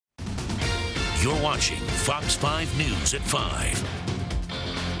You're watching Fox 5 News at 5.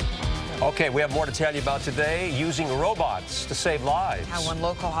 Okay, we have more to tell you about today. Using robots to save lives. How one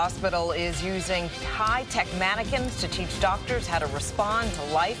local hospital is using high-tech mannequins to teach doctors how to respond to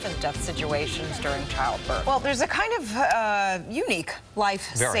life and death situations during childbirth. Well, there's a kind of unique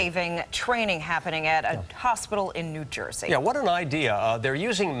life-saving training happening at a hospital in New Jersey. Yeah, what an idea. They're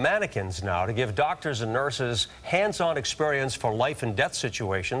using mannequins now to give doctors and nurses hands-on experience for life and death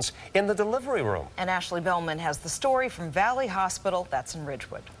situations in the delivery room. And Ashley Bellman has the story from Valley Hospital, that's in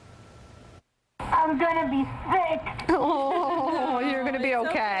Ridgewood. I'm gonna be sick. Oh, you're gonna be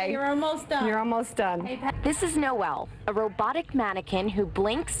okay. You're almost done. You're almost done. This is Noelle, a robotic mannequin who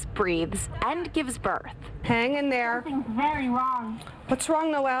blinks, breathes, and gives birth. Hang in there. Something's very wrong. What's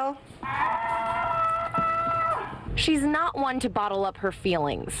wrong, Noelle? She's not one to bottle up her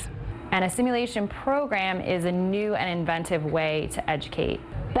feelings. And a simulation program is a new and inventive way to educate.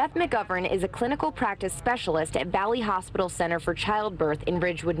 Beth McGovern is a clinical practice specialist at Valley Hospital Center for Childbirth in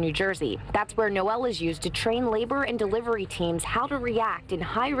Ridgewood, New Jersey. That's where Noelle is used to train labor and delivery teams how to react in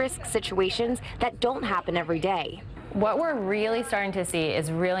high-risk situations that don't happen every day. What we're really starting to see is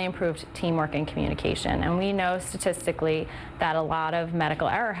really improved teamwork and communication. And we know statistically that a lot of medical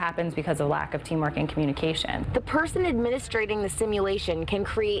error happens because of lack of teamwork and communication. The person administrating the simulation can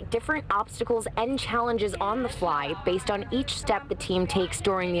create different obstacles and challenges on the fly based on each step the team takes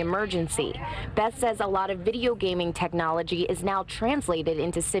during the emergency. Beth says a lot of video gaming technology is now translated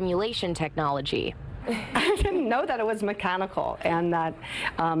into simulation technology. I didn't know that it was mechanical and that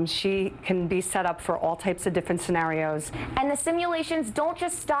she can be set up for all types of different scenarios. And the simulations don't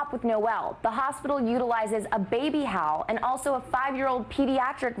just stop with Noelle. The hospital utilizes a baby Hal and also a 5-year-old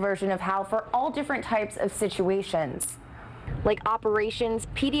pediatric version of Hal for all different types of situations. Like operations,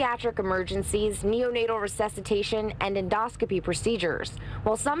 pediatric emergencies, neonatal resuscitation, and endoscopy procedures.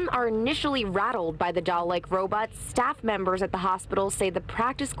 While some are initially rattled by the doll-like robots, staff members at the hospital say the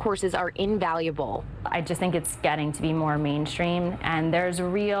practice courses are invaluable. I just think it's getting to be more mainstream, and there's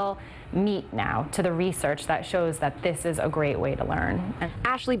real meat now to the research that shows that this is a great way to learn.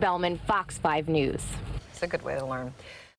 Ashley Bellman, Fox 5 News. It's a good way to learn.